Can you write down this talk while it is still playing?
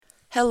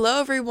Hello,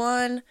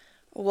 everyone.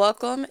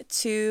 Welcome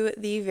to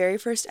the very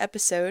first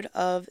episode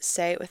of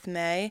Say It with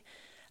May.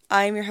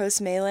 I am your host,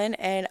 Malin,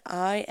 and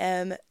I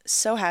am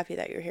so happy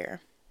that you're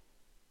here.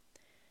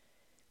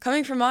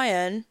 Coming from my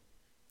end,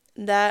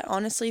 that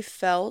honestly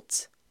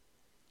felt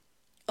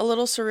a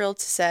little surreal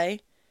to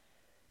say,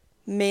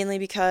 mainly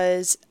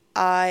because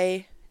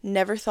I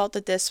never thought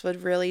that this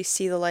would really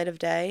see the light of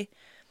day.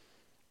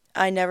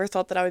 I never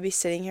thought that I would be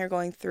sitting here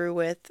going through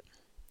with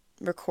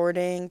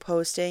recording,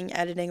 posting,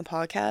 editing a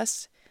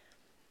podcast.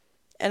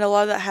 And a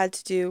lot of that had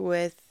to do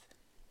with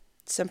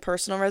some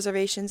personal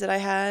reservations that I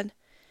had.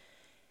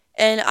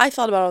 And I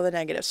thought about all the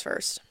negatives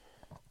first.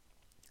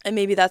 And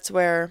maybe that's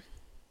where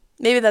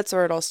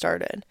it all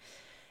started.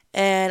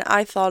 And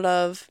I thought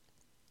of,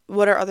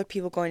 what are other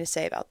people going to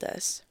say about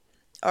this?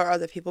 Are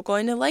other people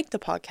going to like the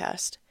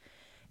podcast?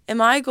 Am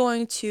I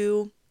going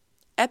to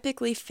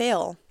epically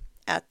fail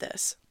at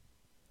this?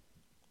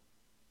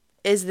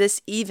 Is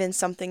this even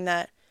something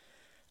that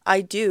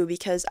I do?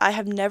 Because I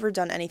have never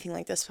done anything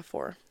like this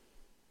before.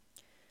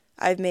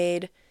 I've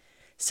made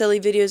silly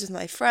videos with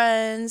my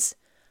friends.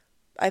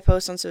 I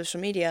post on social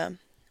media,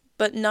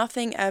 but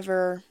nothing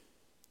ever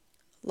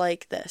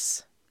like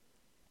this.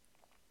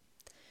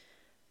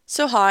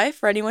 So hi,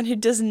 for anyone who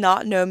does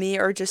not know me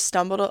or just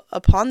stumbled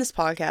upon this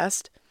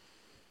podcast.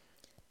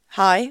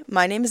 Hi,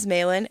 my name is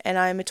Malin, and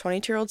I'm a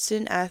 22-year-old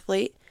student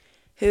athlete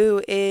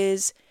who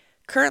is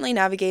currently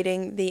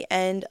navigating the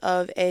end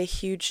of a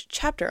huge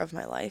chapter of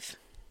my life.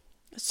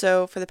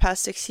 So for the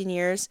past 16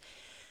 years,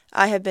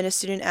 I have been a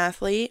student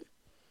athlete,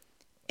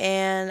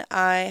 and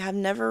I have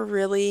never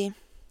really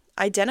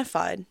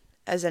identified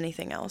as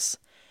anything else.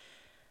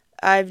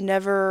 I've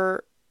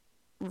never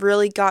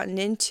really gotten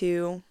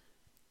into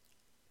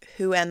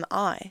who am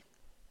I.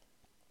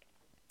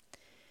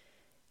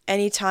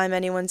 Anytime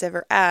anyone's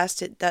ever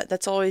asked,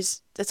 that's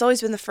always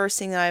been the first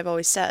thing that I've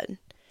always said.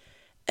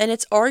 And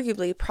it's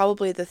arguably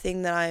probably the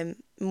thing that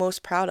I'm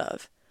most proud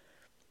of,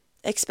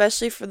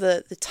 especially for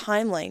the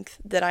time length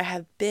that I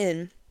have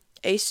been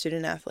a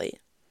student athlete.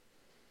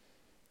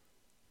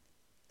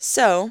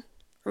 So,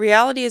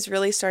 reality is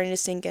really starting to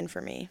sink in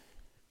for me.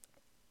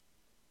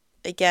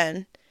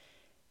 Again,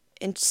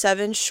 in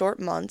 7 short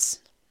months,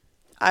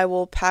 I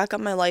will pack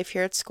up my life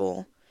here at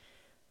school,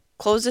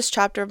 close this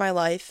chapter of my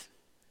life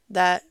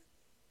that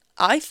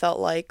I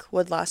felt like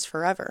would last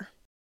forever.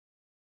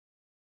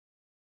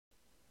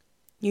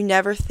 You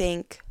never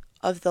think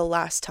of the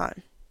last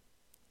time.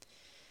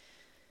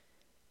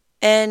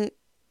 And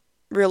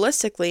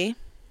realistically,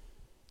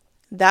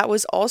 that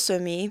was also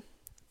me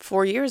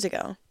 4 years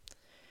ago.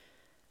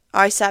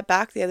 I sat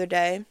back the other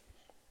day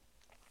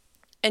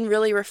and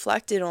really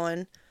reflected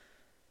on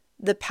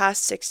the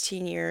past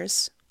 16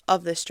 years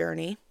of this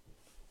journey.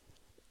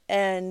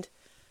 And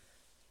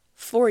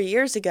 4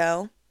 years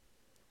ago,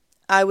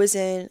 I was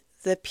in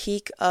the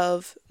peak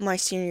of my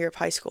senior year of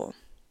high school.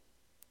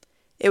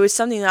 It was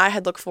something that I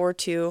had looked forward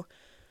to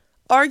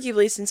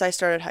arguably since I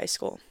started high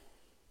school.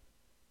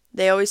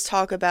 They always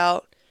talk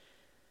about,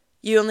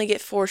 you only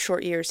get 4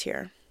 short years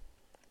here.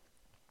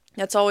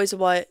 That's always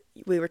what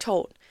we were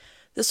told.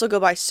 This will go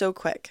by so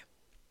quick.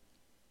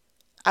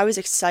 I was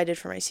excited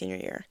for my senior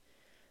year.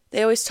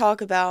 They always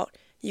talk about,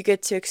 you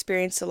get to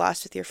experience the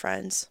last with your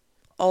friends,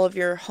 all of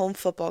your home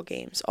football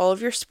games, all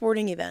of your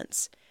sporting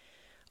events,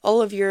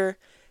 all of your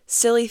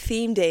silly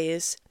theme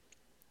days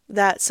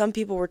that some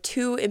people were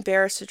too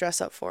embarrassed to dress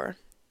up for,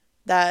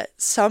 that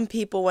some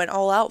people went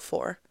all out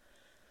for.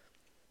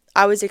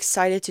 I was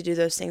excited to do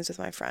those things with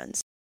my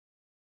friends.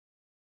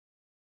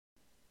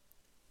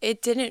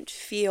 It didn't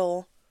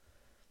feel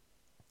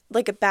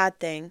like a bad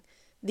thing.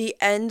 The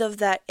end of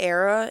that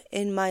era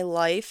in my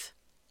life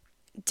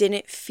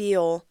didn't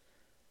feel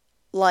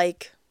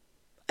like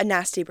a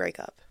nasty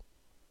breakup.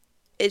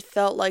 It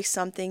felt like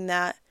something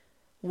that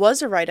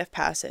was a rite of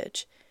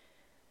passage.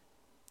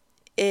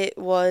 It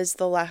was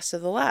the last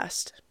of the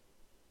last.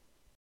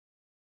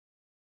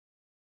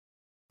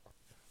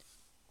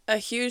 A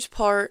huge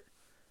part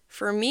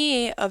for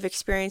me of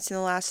experiencing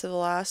the last of the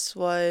last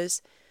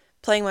was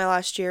playing my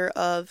last year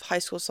of high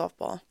school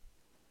softball.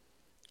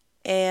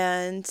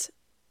 And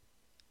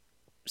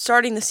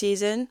starting the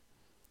season,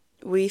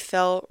 we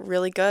felt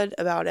really good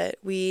about it.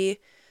 We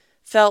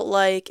felt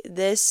like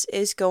this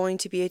is going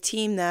to be a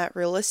team that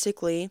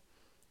realistically,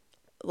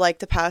 like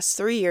the past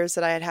 3 years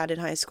that I had had in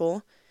high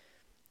school,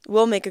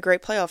 will make a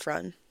great playoff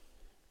run.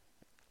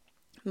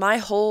 My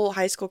whole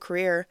high school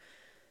career,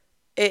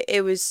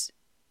 it was,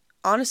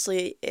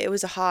 honestly, it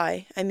was a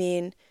high. I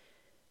mean,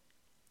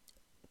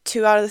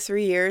 2 out of the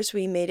 3 years,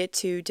 we made it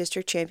to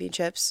district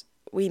championships.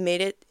 We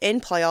made it in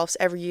playoffs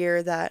every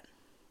year that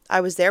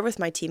I was there with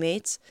my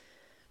teammates.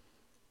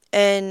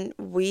 And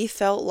we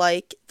felt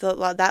like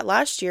that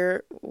last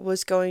year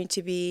was going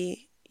to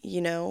be,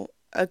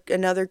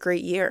 another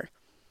great year.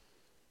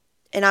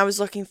 And I was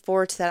looking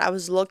forward to that. I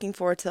was looking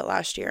forward to that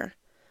last year.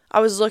 I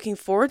was looking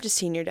forward to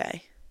senior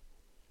day.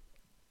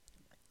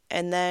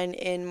 And then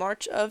in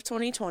March of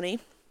 2020,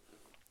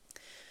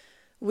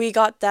 we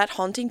got that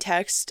haunting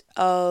text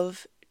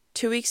of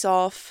 2 weeks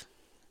off,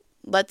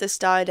 let this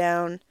die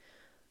down,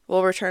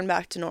 we'll return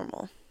back to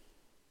normal.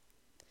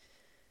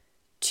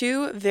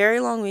 2 very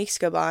long weeks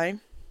go by,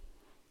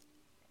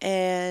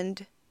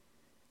 and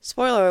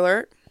spoiler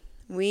alert,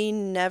 we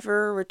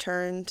never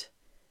returned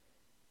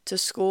to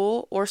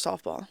school or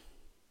softball.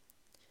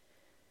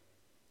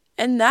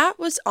 And that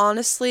was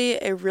honestly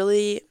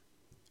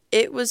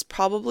it was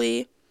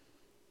probably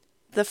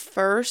the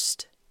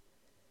first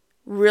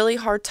really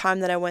hard time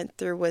that I went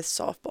through with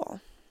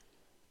softball.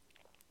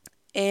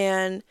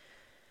 And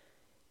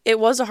it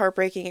was a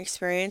heartbreaking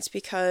experience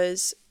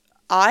because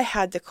I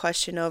had the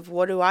question of,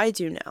 what do I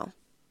do now?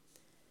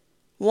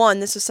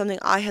 One, this is something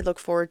I had looked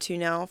forward to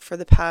now for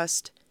the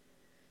past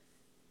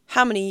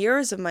how many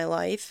years of my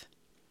life.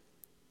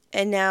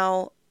 And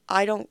now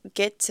I don't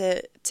get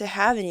to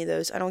have any of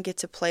those. I don't get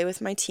to play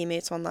with my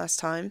teammates one last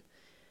time.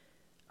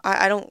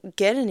 I don't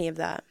get any of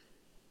that.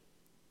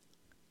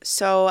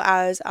 So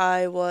as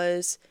I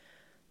was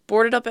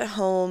boarded up at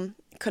home,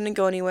 couldn't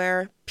go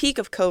anywhere, peak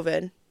of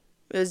COVID,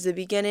 it was the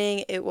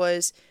beginning, it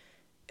was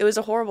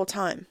a horrible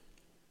time.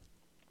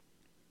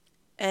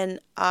 And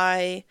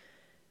I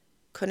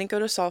couldn't go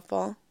to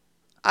softball.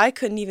 I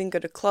couldn't even go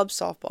to club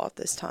softball at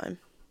this time.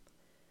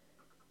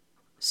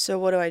 So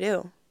what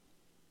do?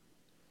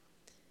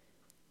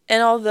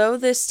 And although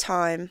this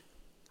time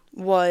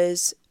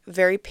was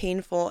very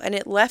painful and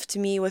it left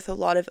me with a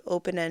lot of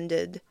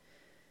open-ended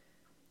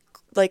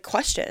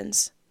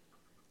questions.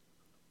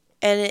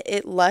 And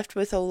it left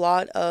with a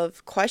lot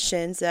of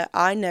questions that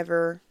I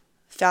never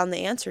found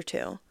the answer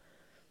to.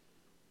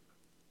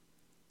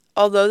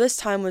 Although this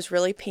time was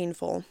really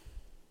painful,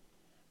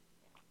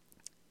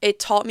 it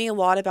taught me a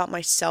lot about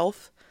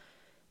myself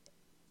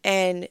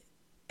and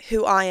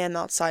who I am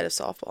outside of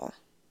softball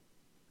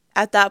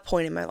at that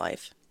point in my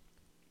life.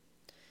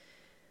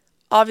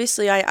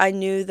 Obviously, I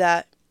knew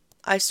that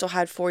I still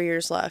had 4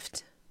 years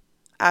left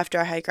after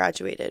I had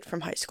graduated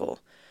from high school.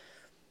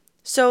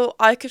 So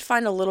I could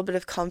find a little bit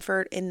of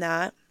comfort in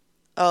that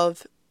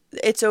of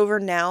it's over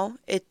now,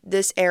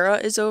 this era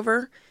is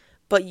over,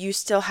 but you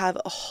still have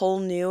a whole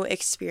new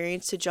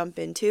experience to jump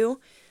into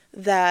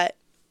that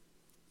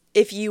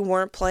if you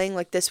weren't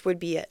playing, this would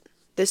be it.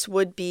 This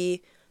would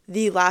be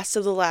the last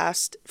of the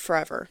last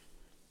forever.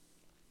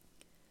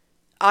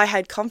 I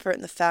had comfort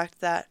in the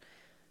fact that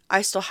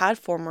I still had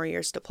 4 more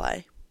years to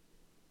play.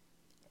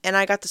 And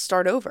I got to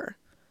start over.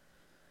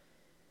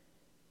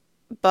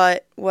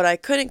 But what I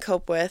couldn't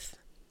cope with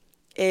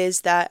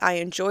is that I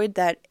enjoyed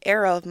that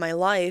era of my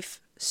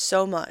life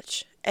so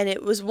much. And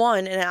it was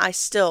one, and I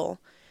still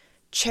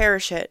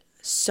cherish it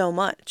so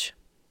much.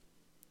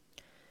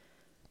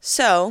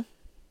 So,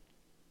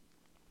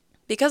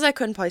 because I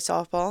couldn't play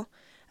softball,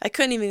 I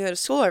couldn't even go to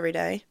school every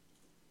day,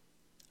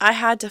 I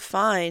had to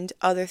find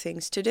other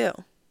things to do.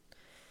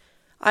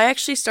 I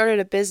actually started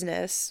a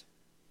business,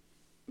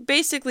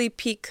 basically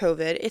peak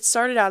COVID. It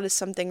started out as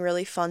something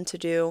really fun to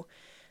do.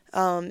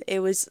 It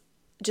was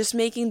just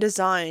making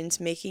designs,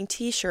 making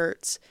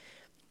t-shirts,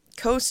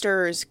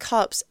 coasters,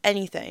 cups,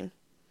 anything.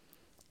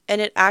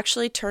 And it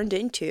actually turned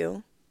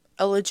into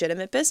a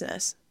legitimate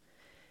business.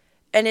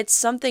 And it's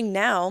something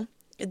now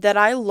that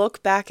I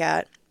look back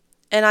at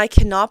and I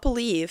cannot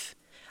believe,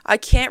 I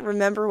can't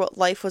remember what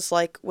life was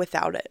like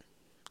without it.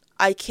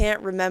 I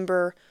can't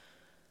remember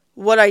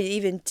what I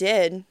even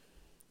did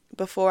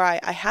before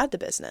I had the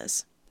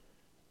business.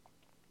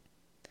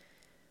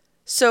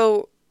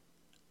 So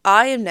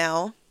I am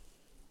now,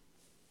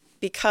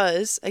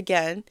 because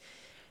again,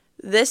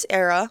 this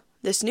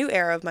new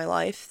era of my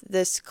life,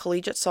 this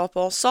collegiate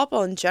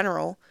softball in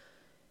general,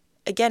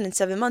 again in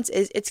 7 months,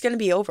 it's going to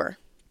be over.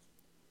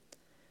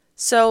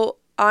 So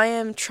I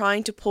am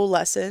trying to pull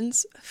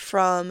lessons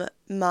from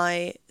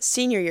my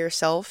senior year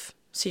of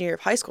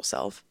high school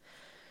self,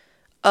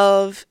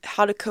 of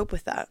how to cope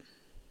with that.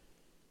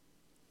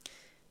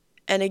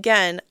 And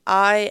again,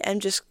 I am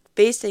just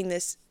facing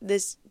this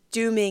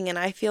dooming, and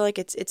I feel like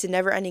it's a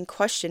never-ending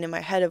question in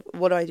my head of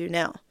what do I do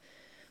now?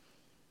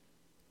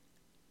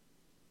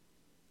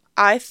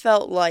 I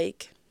felt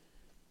like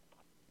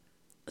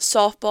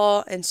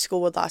softball and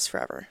school would last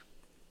forever.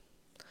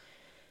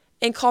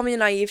 And call me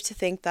naive to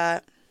think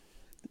that,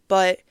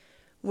 but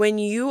when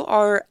you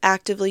are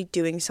actively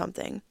doing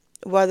something,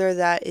 whether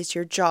that is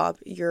your job,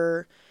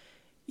 your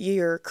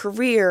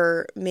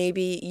career,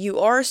 maybe you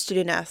are a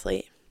student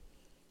athlete,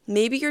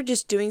 maybe you're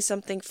just doing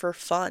something for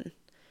fun,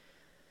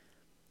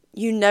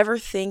 you never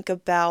think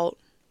about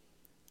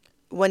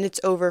when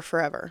it's over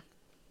forever.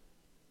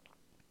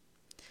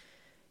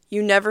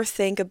 You never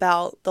think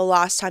about the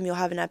last time you'll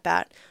have an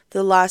at-bat,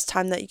 the last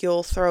time that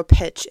you'll throw a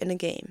pitch in a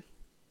game,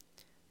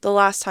 the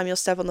last time you'll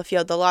step on the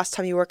field, the last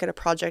time you work at a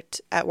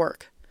project at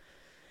work.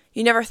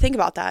 You never think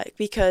about that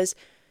because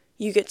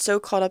you get so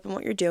caught up in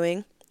what you're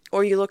doing,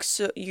 or you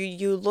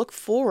look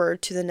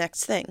forward to the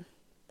next thing.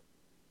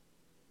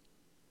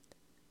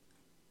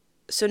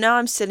 So now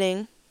I'm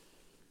sitting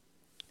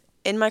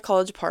in my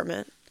college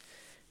apartment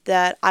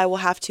that I will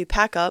have to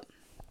pack up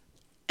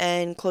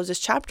and close this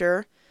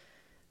chapter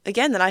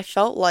again that I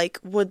felt like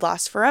would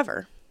last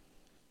forever.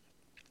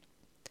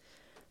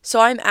 So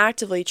I'm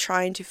actively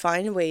trying to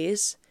find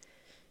ways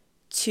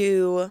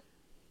to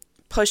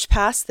push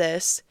past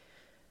this.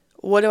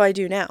 What do I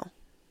do now?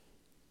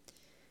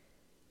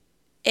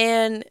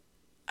 And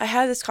I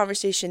had this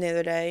conversation the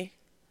other day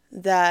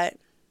that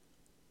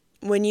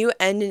when you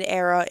end an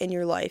era in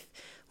your life,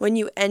 when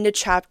you end a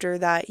chapter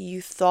that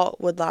you thought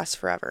would last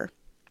forever,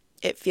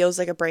 it feels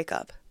like a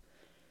breakup.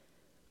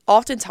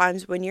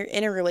 Oftentimes, when you're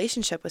in a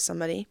relationship with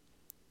somebody,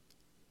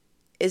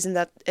 isn't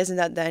that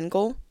the end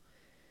goal?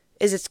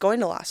 Is it's going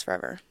to last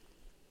forever.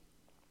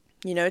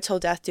 Till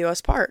death do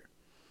us part.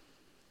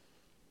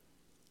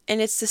 And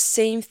it's the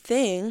same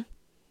thing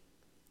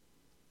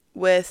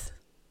with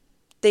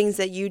things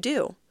that you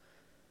do.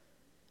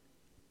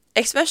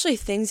 Especially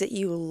things that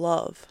you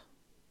love.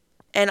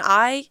 And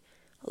I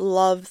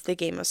love the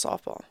game of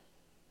softball.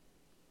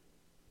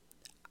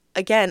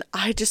 Again,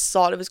 I just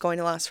thought it was going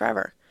to last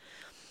forever.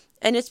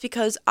 And it's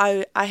because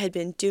I had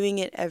been doing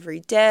it every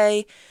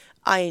day.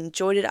 I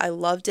enjoyed it. I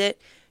loved it.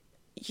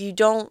 You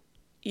don't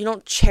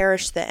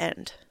cherish the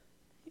end.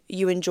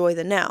 You enjoy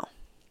the now.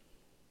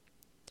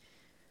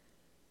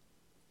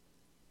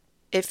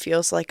 It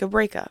feels like a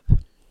breakup.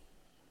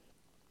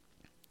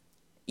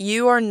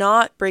 You are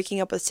not breaking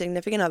up with a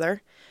significant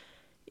other,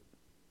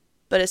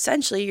 but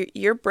essentially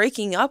you're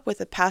breaking up with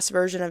a past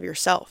version of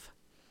yourself.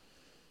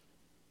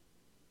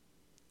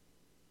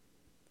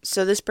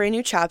 So this brand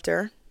new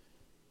chapter,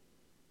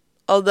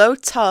 although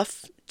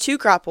tough to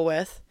grapple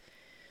with,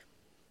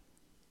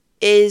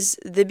 is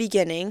the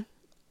beginning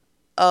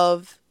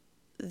of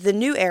the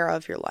new era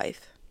of your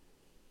life.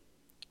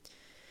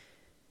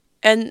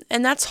 And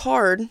that's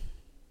hard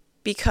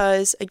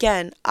because,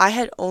 again, I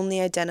had only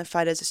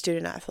identified as a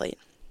student athlete.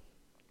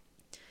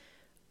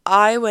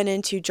 I went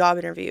into job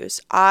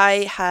interviews.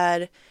 I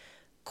had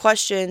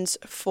questions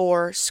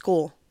for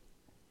school.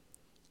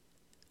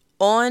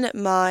 On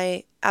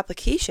my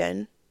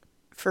application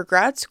for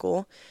grad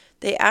school,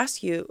 they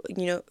ask you,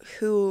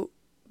 who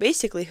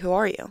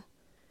are you?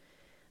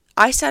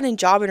 I sat in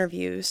job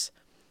interviews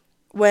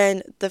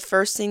when the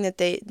first thing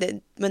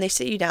when they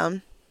sit you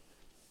down,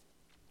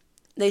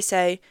 they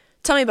say,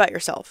 tell me about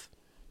yourself.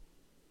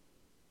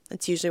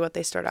 That's usually what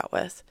they start out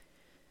with.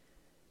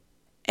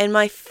 And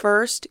my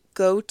first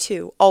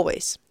go-to,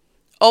 always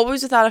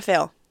without a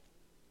fail,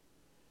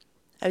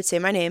 I would say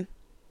my name.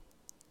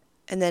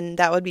 And then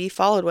that would be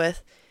followed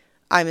with,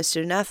 I'm a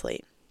student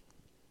athlete.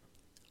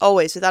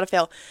 Always, without a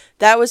fail.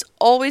 That was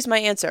always my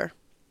answer.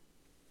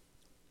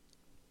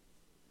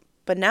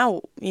 But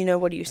now,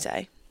 what do you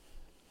say?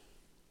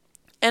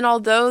 And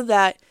although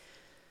that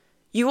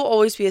you will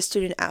always be a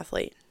student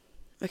athlete,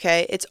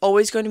 okay, it's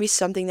always going to be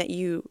something that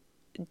you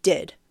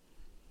did.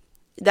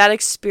 That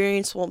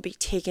experience won't be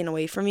taken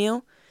away from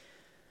you.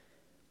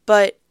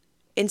 But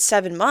in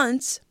 7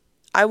 months,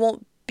 I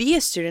won't be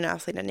a student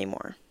athlete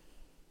anymore.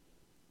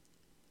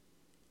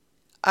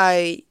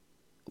 I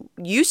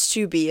used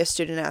to be a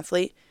student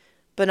athlete,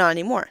 but not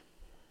anymore.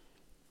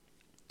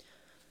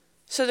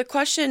 So the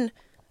question,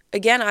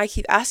 again, I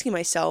keep asking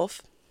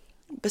myself,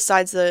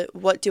 besides the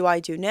what do I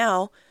do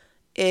now,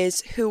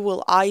 is who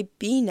will I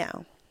be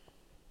now?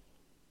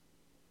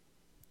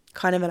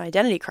 Kind of an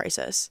identity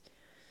crisis.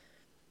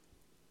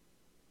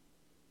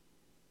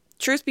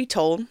 Truth be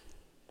told,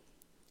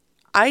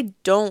 I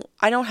don't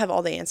have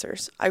all the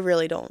answers. I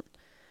really don't.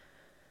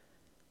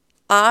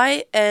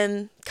 I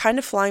am kind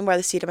of flying by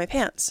the seat of my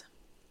pants.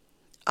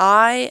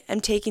 I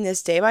am taking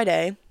this day by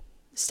day,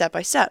 step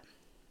by step.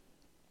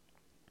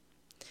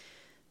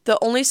 The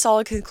only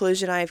solid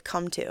conclusion I have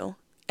come to,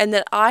 and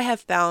that I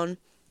have found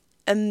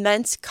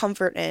immense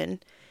comfort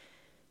in,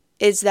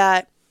 is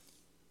that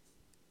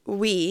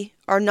we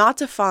are not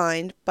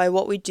defined by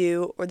what we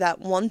do or that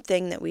one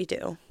thing that we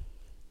do,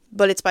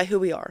 but it's by who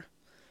we are.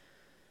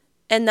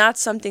 And that's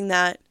something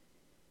that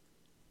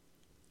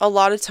a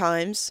lot of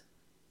times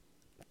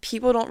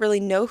people don't really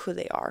know who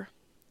they are.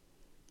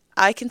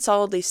 I can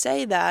solidly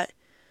say that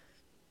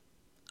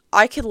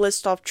I could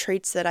list off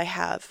traits that I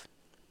have.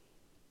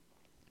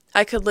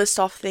 I could list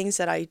off things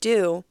that I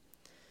do,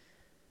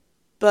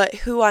 but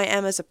who I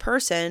am as a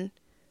person,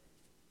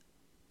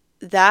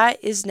 that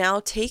is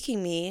now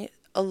taking me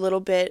a little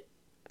bit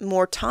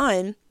more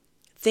time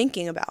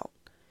thinking about.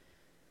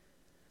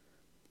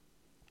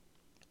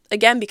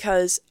 Again,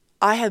 because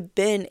I have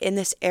been in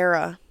this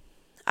era.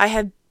 I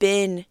have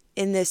been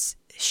in this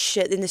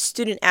in the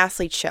student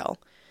athlete shell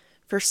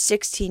for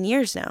 16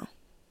 years now.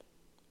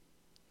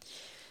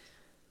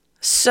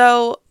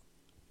 So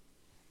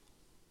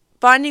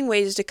finding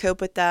ways to cope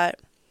with that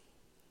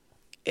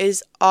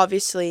is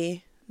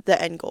obviously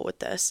the end goal with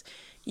this.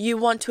 You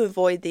want to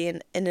avoid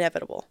the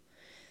inevitable,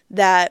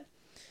 that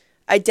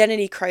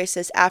identity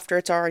crisis after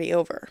it's already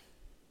over.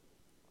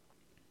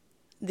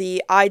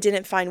 I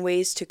didn't find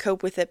ways to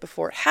cope with it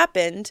before it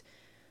happened,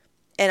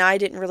 and I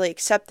didn't really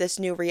accept this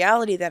new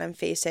reality that I'm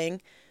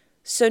facing,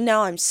 so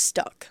now I'm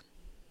stuck.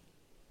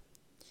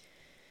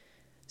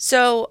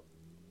 So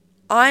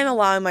I'm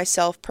allowing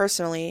myself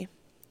personally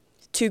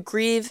to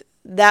grieve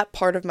that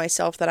part of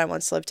myself that I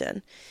once lived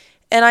in.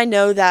 And I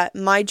know that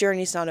my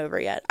journey's not over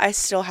yet. I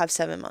still have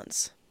 7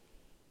 months.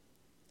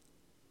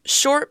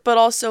 short but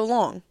also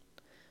long.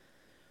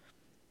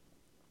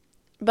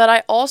 But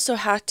I also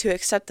have to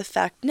accept the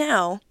fact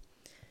now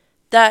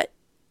that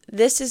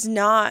this is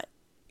not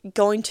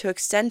going to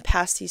extend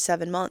past these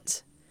 7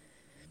 months.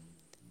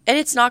 And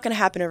it's not going to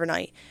happen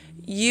overnight.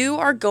 It's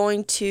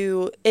going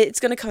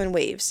to come in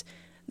waves.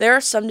 There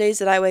are some days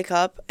that I wake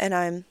up and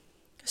I'm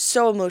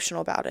so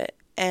emotional about it.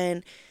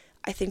 And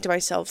I think to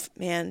myself,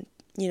 man,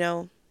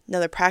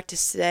 another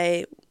practice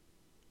today,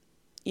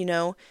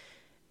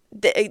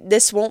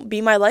 this won't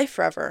be my life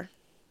forever.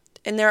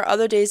 And there are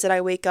other days that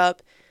I wake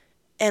up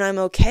and I'm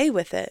okay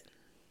with it.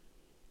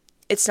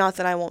 It's not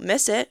that I won't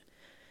miss it,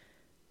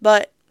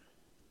 but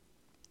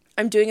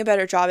I'm doing a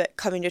better job at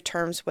coming to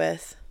terms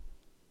with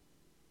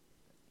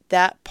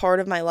that part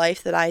of my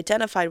life that I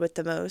identified with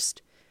the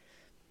most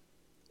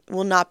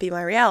will not be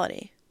my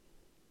reality.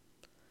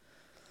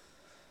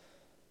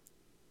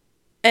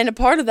 And a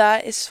part of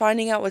that is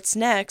finding out what's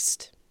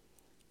next,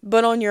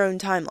 but on your own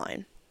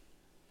timeline.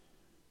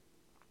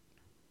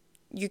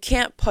 You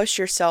can't push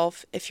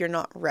yourself if you're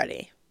not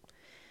ready.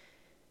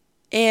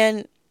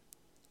 And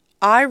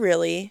I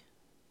really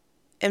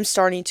am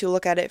starting to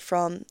look at it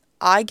from,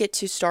 I get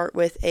to start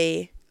with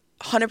a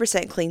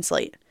 100% clean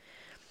slate.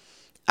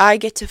 I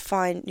get to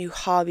find new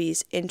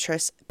hobbies,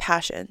 interests,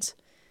 passions.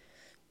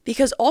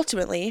 Because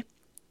ultimately,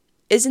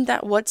 isn't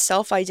that what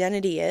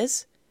self-identity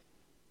is?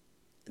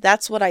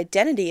 That's what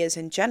identity is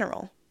in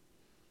general.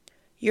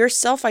 Your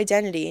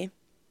self-identity,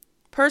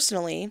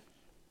 personally,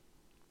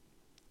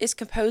 is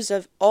composed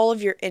of all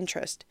of your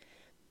interests,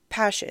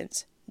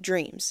 passions,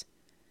 dreams.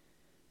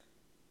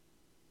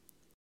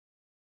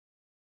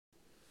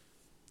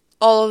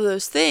 All of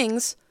those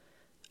things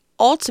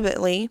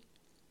ultimately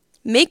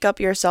make up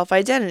your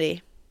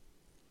self-identity.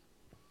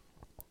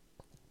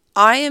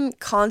 I am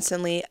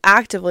constantly,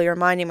 actively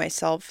reminding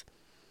myself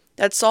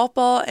that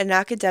softball and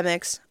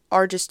academics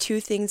are just two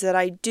things that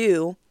I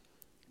do.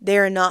 They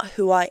are not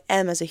who I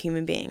am as a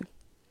human being.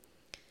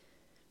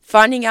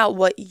 Finding out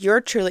what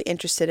you're truly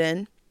interested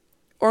in,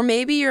 or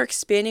maybe you're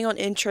expanding on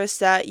interests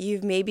that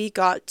you've maybe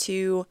got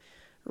to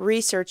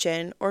research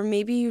in, or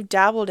maybe you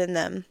dabbled in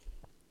them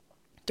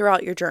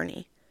throughout your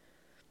journey.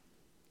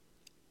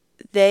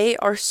 They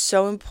are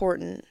so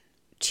important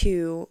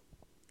to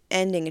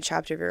ending a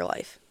chapter of your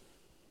life.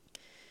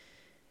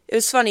 It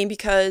was funny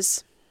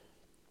because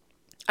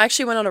I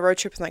actually went on a road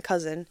trip with my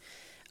cousin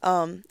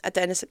at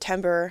the end of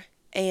September,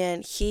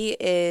 and he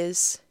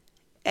is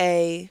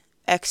a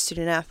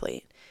ex-student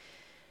athlete.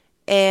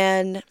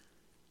 And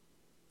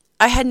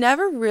I haven't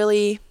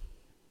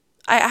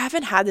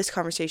had this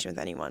conversation with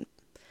anyone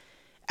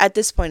at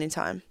this point in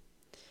time.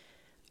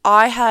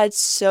 I had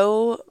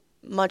so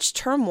much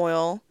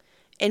turmoil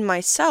in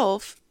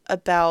myself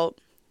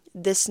about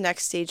this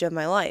next stage of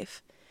my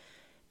life.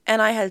 And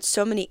I had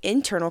so many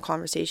internal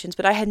conversations,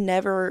 but I had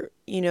never,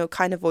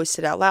 kind of voiced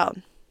it out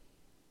loud.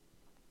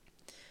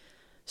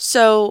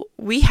 So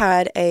we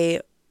had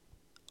a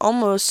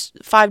almost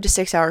 5 to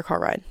 6 hour car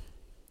ride.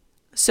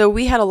 So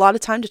we had a lot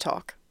of time to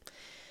talk.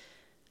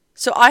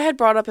 So I had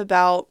brought up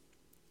about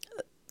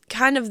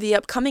kind of the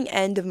upcoming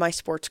end of my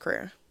sports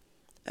career,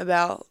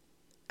 about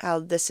how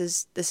this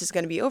is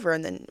going to be over,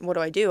 and then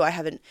what do? I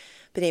haven't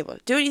been able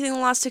to do anything in the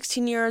last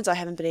 16 years. I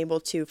haven't been able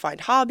to find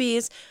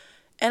hobbies,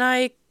 and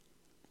I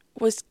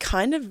was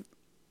kind of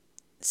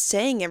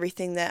saying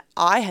everything that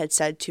I had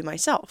said to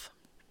myself.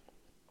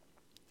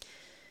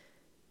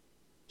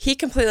 He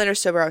completely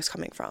understood where I was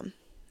coming from,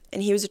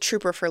 and he was a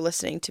trooper for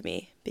listening to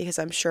me, because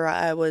I'm sure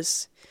I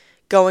was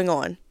going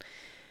on.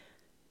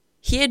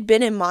 He had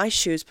been in my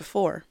shoes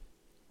before.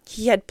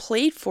 He had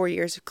played 4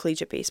 years of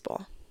collegiate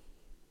baseball.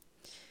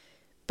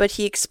 But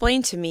he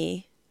explained to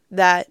me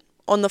that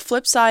on the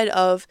flip side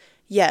of,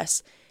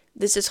 yes,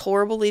 this is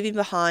horrible leaving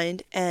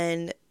behind,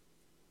 and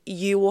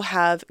you will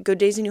have good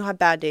days and you'll have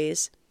bad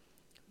days,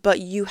 but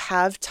you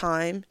have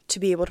time to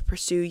be able to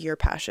pursue your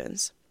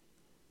passions.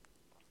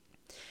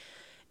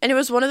 And it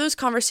was one of those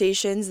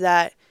conversations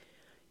that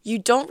you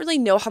don't really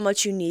know how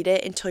much you need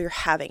it until you're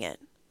having it,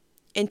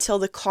 until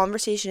the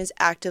conversation is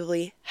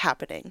actively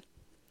happening.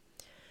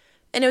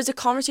 And it was a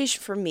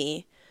conversation for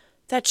me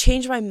that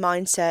changed my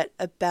mindset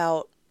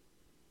about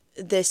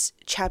this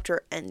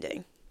chapter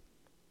ending.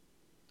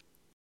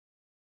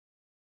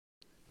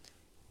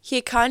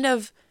 He kind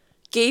of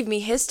gave me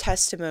his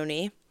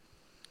testimony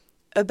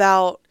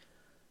about,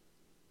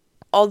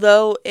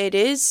 although it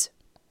is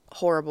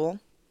horrible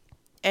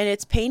and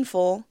it's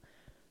painful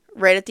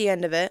right at the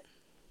end of it,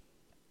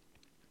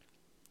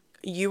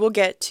 you will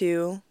get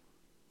to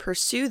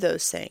pursue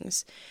those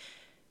things.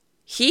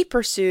 He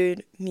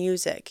pursued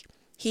music.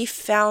 He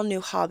found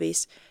new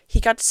hobbies. He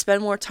got to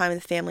spend more time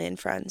with family and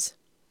friends.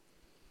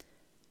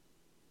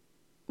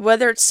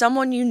 Whether it's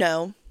someone you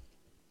know,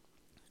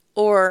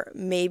 or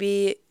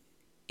maybe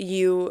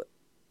you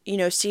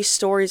see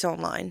stories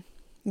online,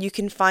 you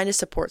can find a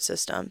support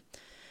system.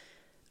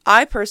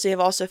 I personally have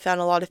also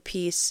found a lot of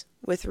peace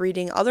with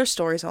reading other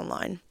stories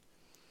online,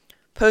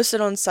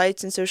 posted on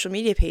sites and social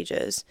media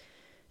pages.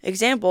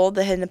 Example,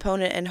 The Hidden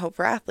Opponent and Hope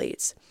for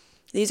Athletes.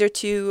 These are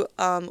two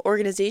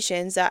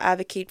organizations that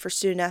advocate for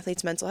student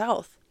athletes' mental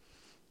health.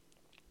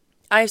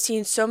 I have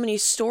seen so many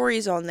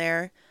stories on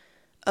there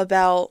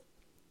about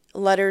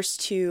letters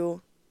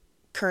to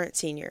current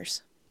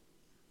seniors.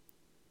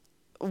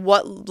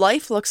 What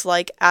life looks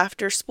like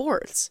after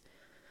sports.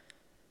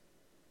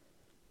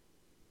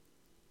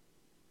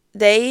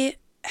 They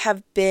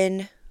have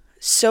been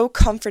so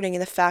comforting in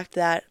the fact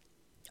that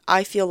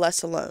I feel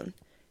less alone.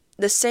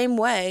 The same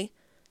way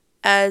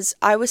as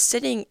I was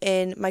sitting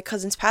in my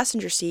cousin's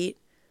passenger seat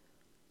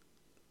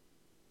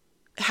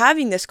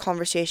having this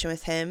conversation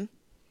with him,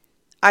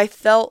 I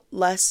felt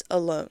less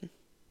alone.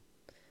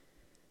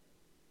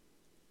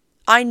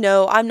 I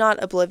know I'm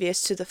not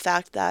oblivious to the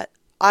fact that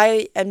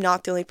I am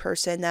not the only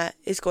person that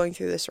is going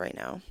through this right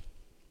now.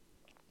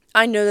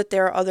 I know that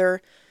there are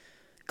other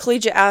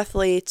collegiate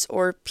athletes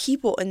or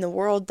people in the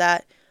world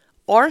that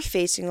are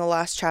facing the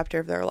last chapter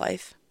of their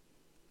life.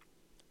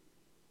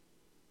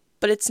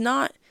 But it's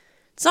not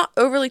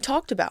overly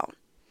talked about.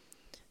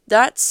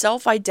 That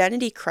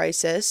self-identity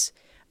crisis,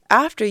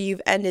 after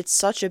you've ended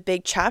such a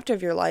big chapter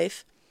of your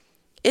life,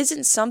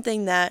 isn't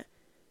something that,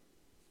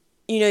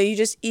 you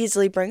just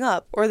easily bring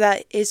up, or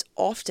that is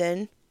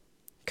often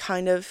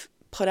kind of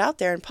put out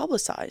there and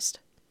publicized.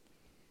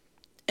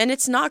 And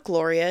it's not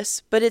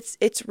glorious, but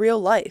it's real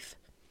life.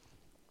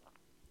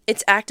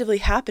 It's actively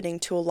happening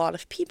to a lot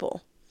of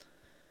people.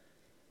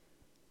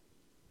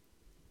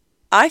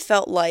 I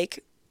felt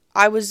like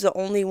I was the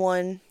only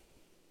one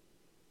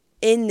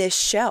in this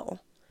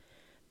shell.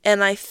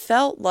 And I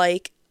felt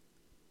like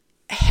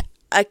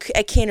I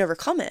can't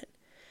overcome it.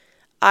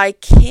 I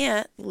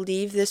can't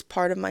leave this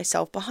part of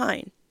myself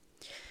behind.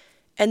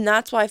 And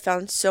that's why I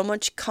found so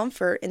much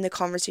comfort in the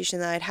conversation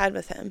that I'd had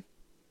with him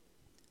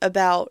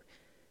about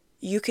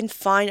you can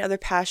find other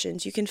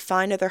passions, you can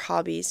find other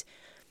hobbies,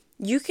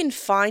 you can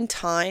find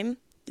time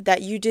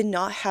that you did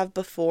not have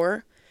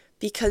before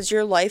because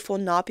your life will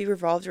not be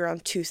revolved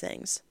around two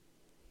things.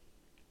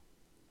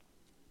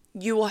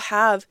 You will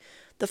have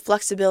the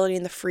flexibility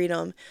and the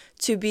freedom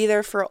to be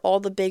there for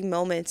all the big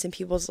moments in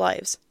people's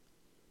lives.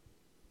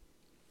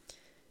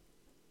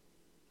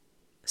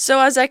 So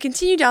as I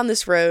continue down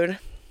this road,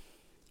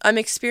 I'm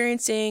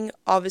experiencing,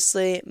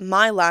 obviously,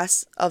 my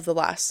last of the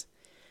last.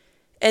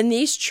 And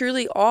these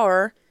truly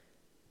are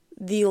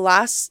the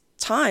last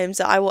times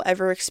that I will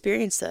ever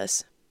experience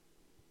this.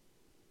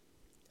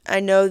 I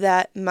know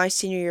that my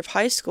senior year of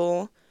high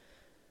school,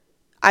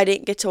 I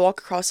didn't get to walk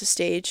across the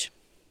stage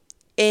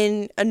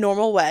in a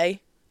normal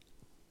way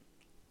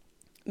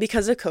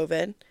because of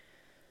COVID.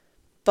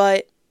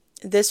 But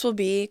this will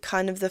be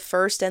kind of the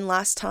first and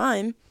last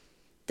time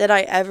that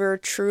I ever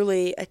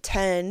truly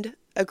attend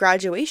a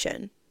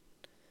graduation.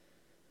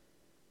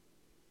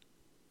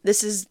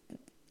 This is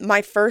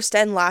my first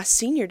and last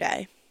senior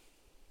day.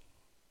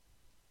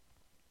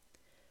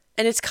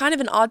 And it's kind of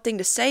an odd thing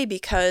to say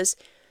because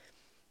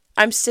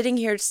I'm sitting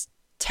here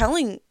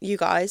telling you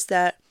guys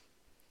that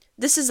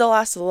this is the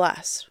last of the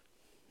last.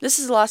 This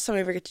is the last time I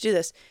ever get to do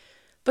this.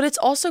 But it's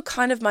also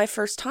kind of my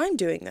first time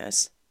doing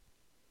this.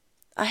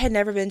 I had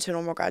never been to a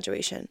normal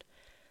graduation.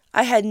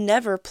 I had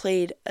never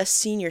played a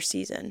senior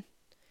season.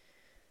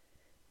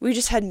 We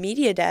just had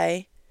media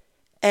day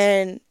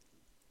and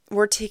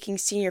we're taking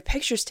senior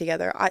pictures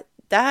together.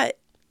 That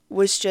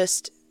was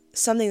just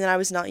something that I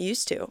was not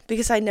used to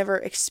because I never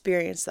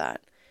experienced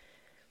that.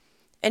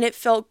 And it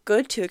felt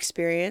good to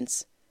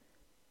experience.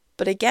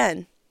 But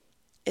again,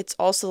 it's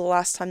also the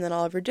last time that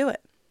I'll ever do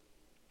it.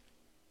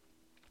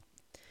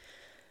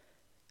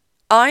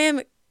 I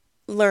am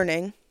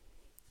learning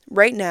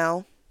right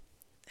now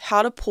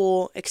how to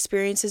pull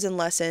experiences and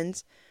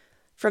lessons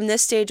from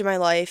this stage of my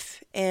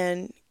life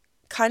and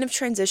kind of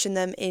transition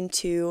them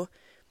into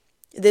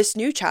this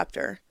new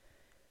chapter.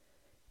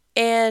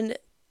 And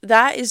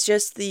that is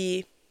just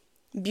the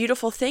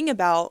beautiful thing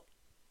about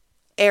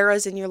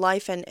eras in your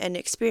life and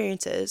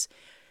experiences,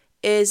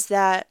 is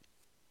that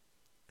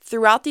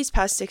throughout these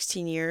past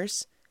 16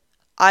 years,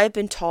 I've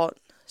been taught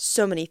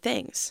so many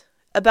things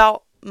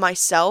about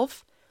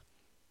myself,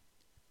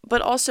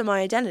 but also my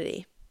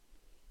identity.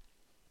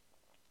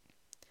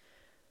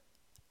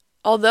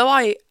 Although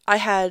I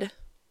had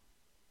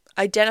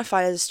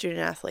identified as a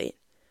student athlete,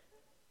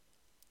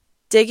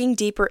 digging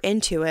deeper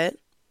into it,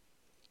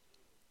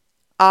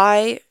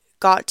 I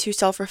got to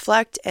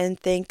self-reflect and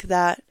think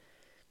that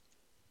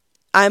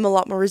I'm a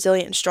lot more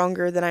resilient and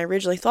stronger than I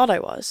originally thought I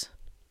was.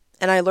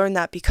 And I learned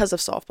that because of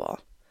softball.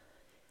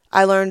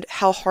 I learned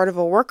how hard of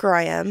a worker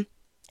I am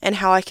and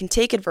how I can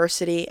take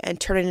adversity and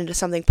turn it into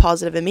something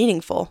positive and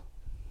meaningful.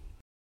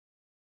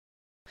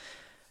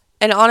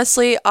 And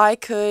honestly, I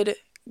could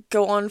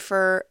go on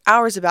for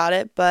hours about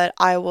it, but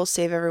I will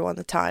save everyone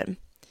the time.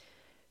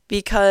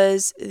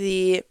 Because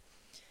the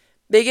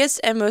biggest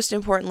and most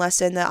important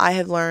lesson that I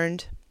have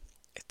learned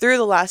through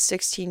the last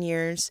 16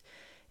 years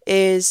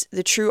is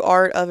the true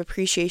art of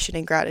appreciation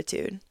and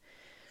gratitude.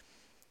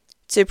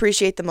 To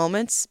appreciate the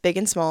moments, big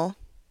and small,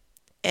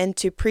 and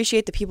to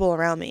appreciate the people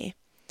around me.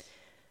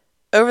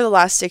 Over the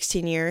last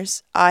 16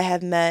 years, I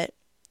have met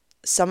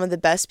some of the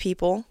best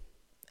people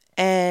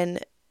and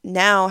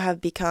now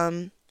have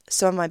become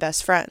some of my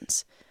best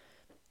friends,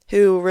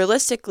 who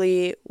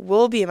realistically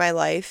will be in my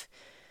life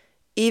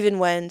even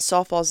when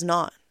softball's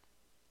not,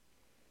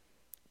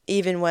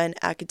 even when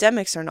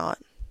academics are not.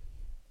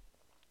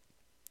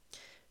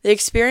 The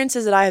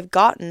experiences that I have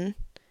gotten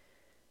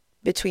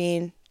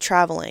between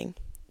traveling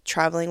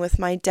with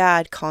my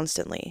dad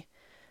constantly,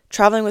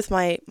 traveling with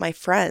my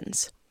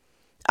friends.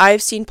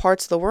 I've seen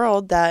parts of the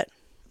world that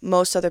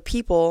most other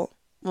people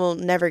will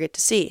never get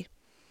to see.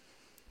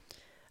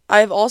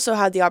 I've also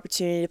had the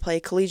opportunity to play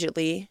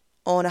collegiately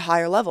on a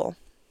higher level.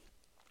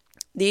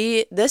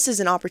 This is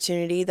an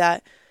opportunity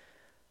that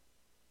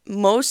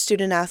most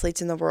student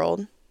athletes in the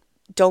world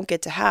don't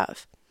get to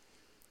have.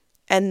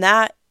 And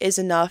that is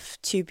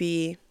enough to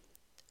be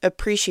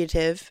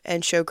appreciative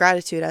and show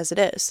gratitude as it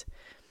is.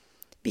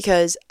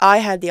 Because I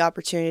had the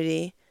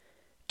opportunity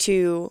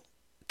to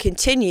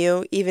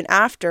continue even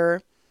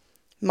after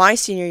my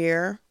senior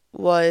year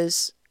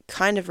was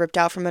kind of ripped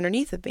out from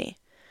underneath of me.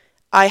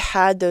 I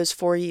had those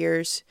 4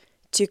 years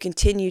to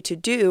continue to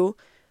do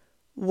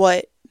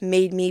what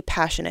made me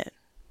passionate,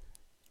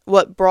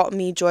 what brought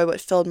me joy,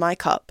 what filled my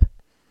cup.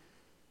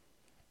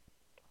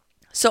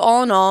 So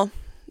all in all,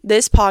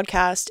 this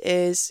podcast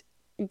is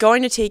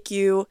going to take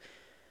you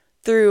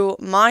through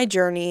my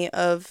journey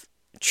of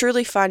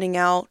truly finding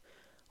out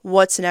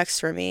what's next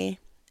for me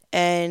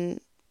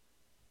and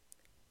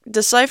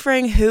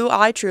deciphering who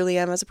I truly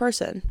am as a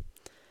person.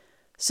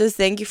 So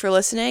thank you for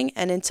listening,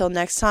 and until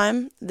next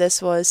time,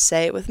 this was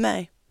Say It With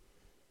May.